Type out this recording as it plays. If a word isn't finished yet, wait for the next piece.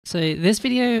So this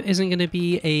video isn't going to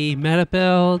be a meta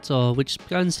build or which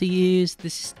guns to use.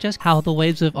 This is just how the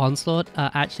waves of Onslaught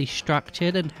are actually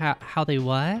structured and how they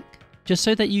work. Just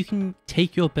so that you can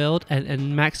take your build and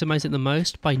maximize it the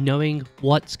most by knowing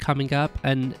what's coming up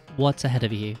and what's ahead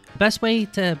of you. The best way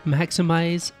to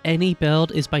maximize any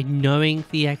build is by knowing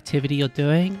the activity you're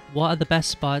doing. What are the best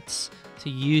spots to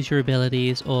use your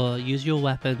abilities or use your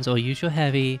weapons or use your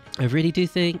heavy. I really do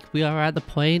think we are at the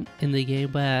point in the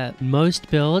game where most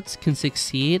builds can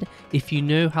succeed if you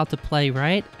know how to play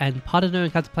right, and part of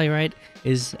knowing how to play right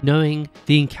is knowing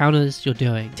the encounters you're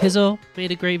doing. Tizzle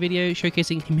made a great video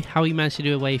showcasing how he managed to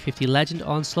do a wave 50 legend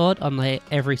onslaught on like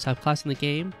every subclass in the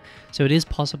game, so it is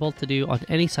possible to do on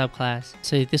any subclass.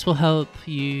 So this will help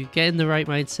you get in the right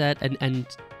mindset and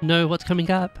know what's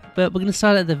coming up. But we're going to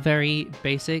start at the very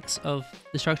basics of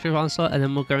the structure of Onslaught, and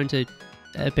then we'll go into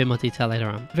a bit more detail later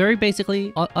on. Very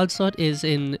basically, Onslaught is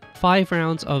in 5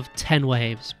 rounds of 10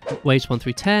 waves. Waves 1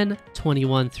 through 10,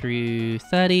 21 through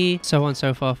 30, so on and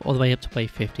so forth, all the way up to wave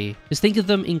 50. Just think of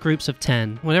them in groups of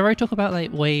 10. Whenever I talk about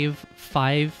like wave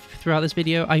 5 throughout this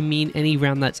video, I mean any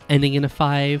round that's ending in a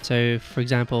 5. So for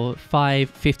example, 5,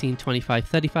 15, 25,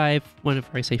 35. Whenever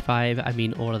I say 5, I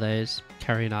mean all of those.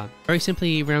 Carrying on. Very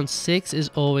simply, round 6 is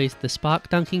always the spark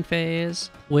dunking phase,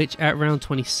 which at round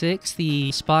 26,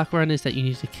 the spark runners that you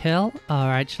need to kill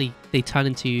are actually, they turn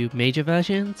into major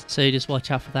versions. So just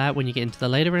watch out for that when you get into the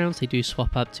later rounds. They do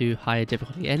swap up to higher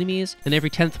difficulty enemies, and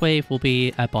every 10th wave will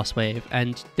be a boss wave.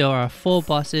 And there are 4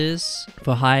 bosses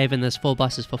for Hive and there's 4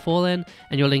 bosses for Fallen,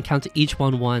 and you'll encounter each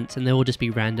one once, and they will just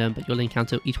be random, but you'll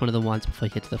encounter each one of them once before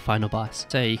you get to the final boss.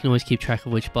 So you can always keep track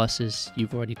of which bosses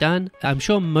you've already done. I'm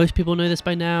sure most people know this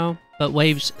by now, but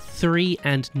waves 3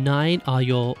 and 9 are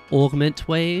your augment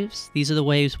waves. These are the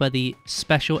waves where the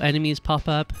special enemies pop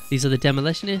up. These are the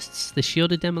demolitionists, the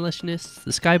shielded demolitionists,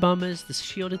 the sky bombers, the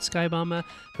shielded sky bomber,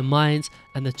 the mines,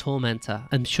 and the tormentor.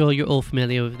 I'm sure you're all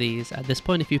familiar with these at this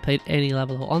point if you played any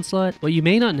level of Onslaught. What you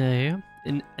may not know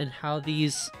and how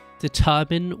these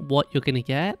determine what you're going to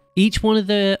get. Each one of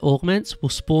the augments will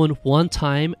spawn one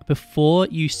time before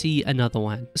you see another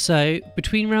one. So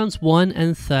between rounds 1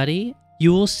 and 30,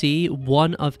 you will see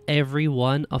one of every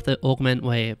one of the augment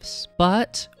waves.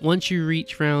 But once you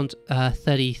reach round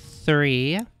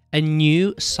 33, a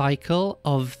new cycle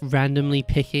of randomly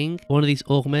picking one of these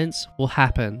augments will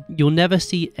happen. You'll never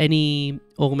see any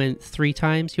augment 3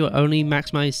 times. You'll only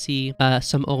maximize see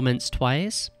some augments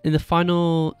twice. In the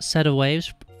final set of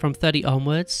waves, from 30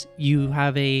 onwards, you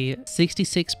have a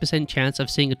 66% chance of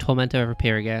seeing a Tormentor ever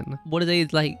appear again. What are they,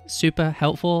 like, super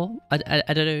helpful? I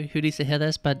don't know who needs to hear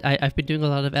this, but I've been doing a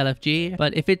lot of LFG.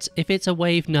 But if it's a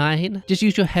wave 9, just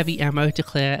use your heavy ammo to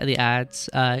clear the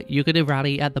ads. You're going to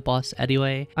rally at the boss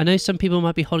anyway. I know some people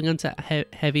might be holding on to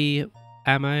heavy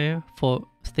ammo for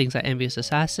things like Envious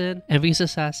Assassin. Envious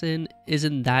Assassin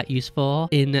isn't that useful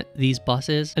in these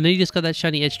bosses. I know you just got that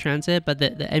shiny edge transit, but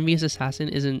the Envious Assassin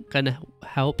isn't gonna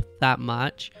help that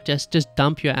much. Just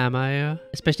dump your ammo,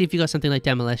 especially if you got something like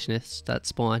Demolitionists that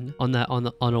spawn on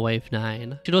a wave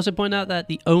 9. Should also point out that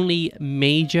the only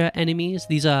major enemies,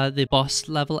 these are the boss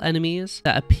level enemies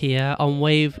that appear on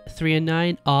wave 3 and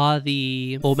 9, are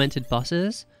the augmented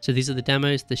bosses. So these are the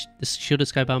demos, the shielded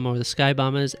sky bomber or the sky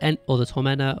bombers, or the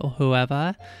tormentor or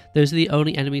whoever. Those are the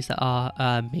only enemies that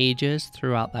are majors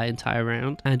throughout that entire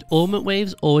round. And augment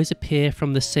waves always appear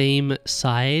from the same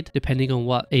side depending on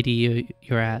what ADU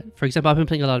you're at. For example, I've been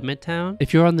playing a lot of Midtown.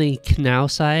 If you're on the canal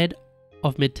side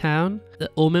of Midtown,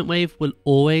 the augment wave will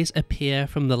always appear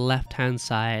from the left hand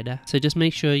side. So just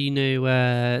make sure you know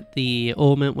where the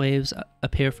augment waves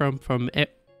appear from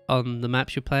on the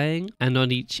maps you're playing and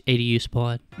on each ADU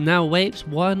spawn. Now waves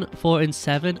 1, 4, and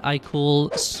 7 I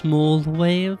call small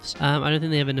waves. I don't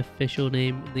think they have an official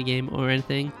name in the game or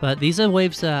anything, but these are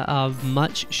waves that are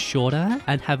much shorter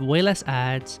and have way less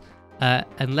ads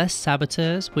and less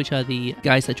saboteurs, which are the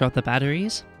guys that drop the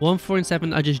batteries. 1, 4, and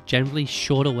 7 are just generally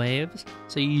shorter waves,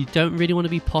 so you don't really want to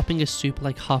be popping a super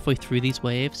like halfway through these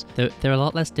waves. They're a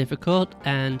lot less difficult,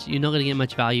 and you're not going to get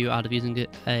much value out of using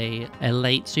a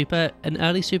late super. An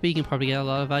early super you can probably get a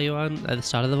lot of value on at the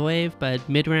start of the wave, but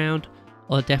mid-round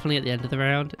or definitely at the end of the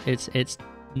round, it's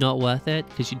not worth it,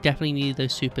 because you definitely need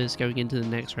those supers going into the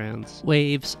next rounds.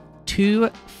 Waves 2,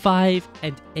 5,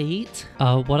 and 8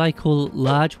 are what I call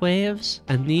large waves,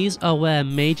 and these are where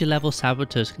major level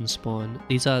saboteurs can spawn.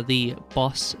 These are the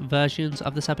boss versions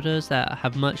of the saboteurs that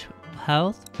have much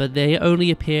health, but they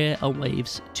only appear on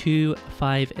waves 2,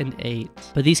 5, and 8.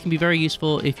 But these can be very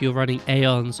useful if you're running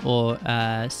Aeons or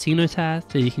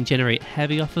Cenotaph, so you can generate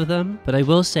heavy off of them. But I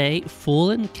will say,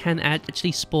 Fallen can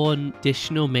actually spawn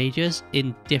additional mages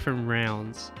in different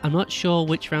rounds. I'm not sure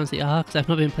which rounds they are because I've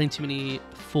not been playing too many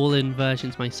Fallen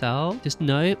versions myself. Just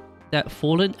note that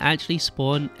Fallen actually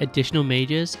spawn additional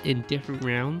mages in different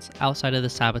rounds outside of the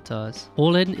Saboteurs.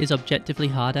 Fallen is objectively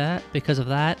harder because of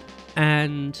that,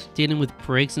 and dealing with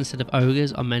Briggs instead of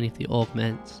Ogres on many of the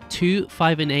augments. 2,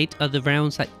 5, and 8 are the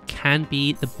rounds that can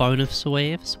be the bonus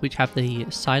waves, which have the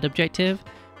side objective,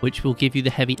 which will give you the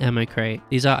heavy ammo crate.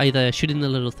 These are either shooting the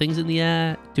little things in the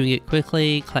air, doing it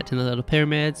quickly, collecting the little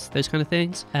pyramids, those kind of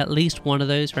things. At least one of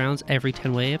those rounds every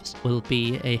 10 waves will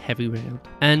be a heavy round.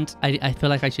 And I feel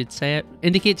like I should say it.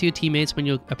 Indicate to your teammates when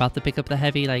you're about to pick up the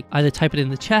heavy, like either type it in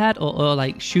the chat or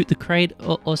like shoot the crate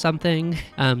or something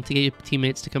to get your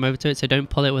teammates to come over to it. So don't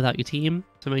pull it without your team,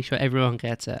 to make sure everyone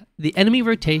gets it. The enemy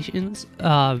rotations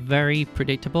are very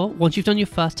predictable. Once you've done your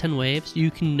first 10 waves,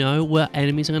 you can know where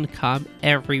enemies are going to come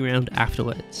every round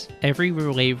afterwards. Every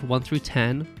wave 1 through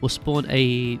 10 will spawn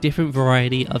a different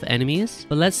variety of enemies.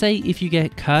 But let's say if you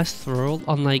get Cursed Thrall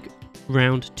on like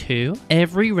round 2,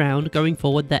 every round going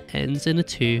forward that ends in a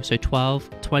 2, so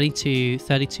 12, 22,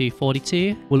 32,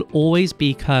 42, will always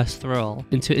be Cursed Thrall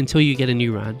until you get a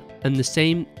new run. And the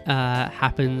same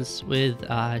happens with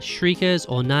Shriekers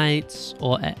or Knights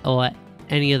or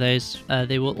any of those.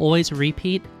 They will always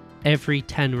repeat every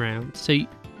 10 rounds. So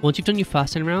once you've done your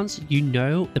first 10 rounds, you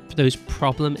know that those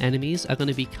problem enemies are going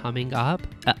to be coming up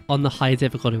on the high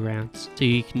difficulty rounds. So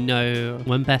you can know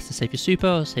when best to save your super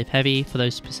or save heavy for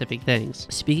those specific things.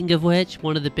 Speaking of which,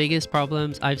 one of the biggest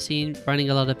problems I've seen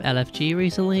running a lot of LFG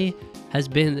recently has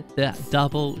been the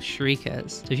double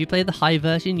Shriekers. So if you play the high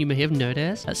version, you may have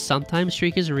noticed that sometimes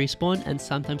Shriekers respawn and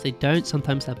sometimes they don't.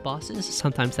 Sometimes they're bosses,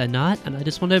 sometimes they're not. And I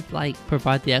just want to like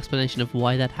provide the explanation of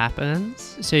why that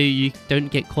happens, so you don't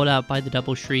get caught out by the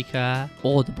double Shrieker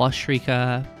or the boss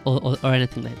Shrieker or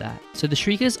anything like that. So the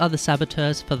Shriekers are the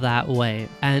Saboteurs for that wave,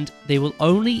 and they will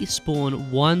only spawn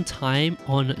one time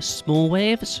on small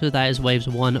waves, so that is waves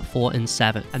 1, 4, and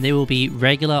 7. And they will be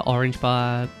regular orange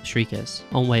bar Shriekers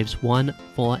on waves 1,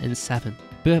 4, and 7.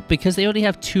 But because they only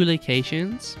have 2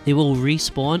 locations, they will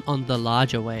respawn on the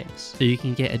larger waves, so you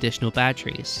can get additional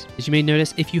batteries. As you may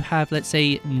notice, if you have, let's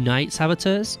say, Night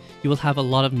Saboteurs, you will have a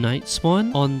lot of Night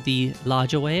spawn on the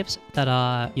larger waves that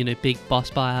are, you know, big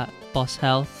boss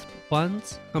health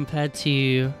ones, compared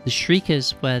to the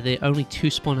Shriekers where they only 2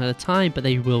 spawn at a time, but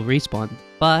they will respawn.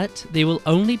 But they will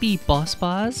only be boss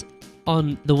bars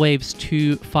on the waves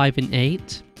 2, 5, and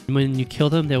 8. When you kill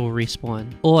them, they will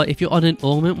respawn. Or if you're on an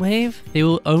augment wave, they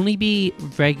will only be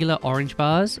regular orange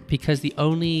bars, because the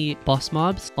only boss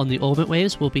mobs on the augment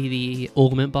waves will be the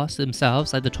augment boss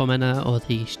themselves, like the Tormentor or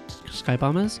the Sky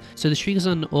Bombers. So the Shriekers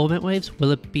on augment waves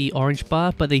will be orange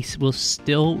bar, but they will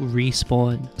still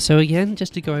respawn. So again,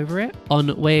 just to go over it,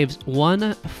 on waves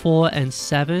 1, 4, and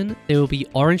 7, there will be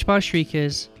orange bar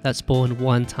Shriekers that spawn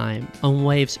 1 time. On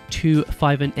waves 2,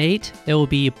 5, and 8, there will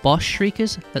be boss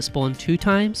Shriekers that spawn 2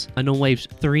 times. And on waves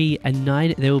 3 and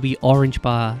 9, there will be orange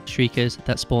bar Shriekers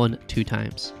that spawn 2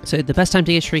 times. So the best time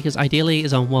to get Shriekers ideally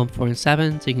is on 1, 4, and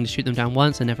 7, so you can just shoot them down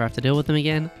once and never have to deal with them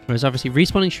again. Whereas obviously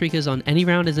respawning Shriekers on any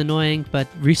round is annoying, but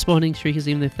respawning Shriekers,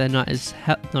 even if they're not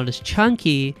as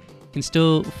chunky, can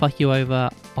still fuck you over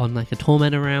on like a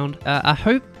Tormentor round. I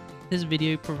hope this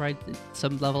video provided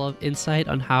some level of insight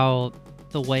on how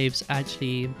the waves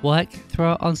actually work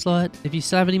throughout Onslaught. If you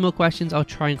still have any more questions, I'll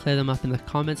try and clear them up in the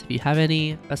comments if you have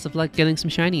any. Best of luck getting some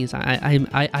shinies.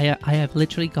 I have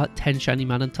literally got 10 shiny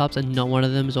mountain tops and not one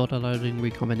of them is auto-loading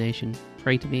recombination.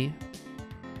 Pray to me.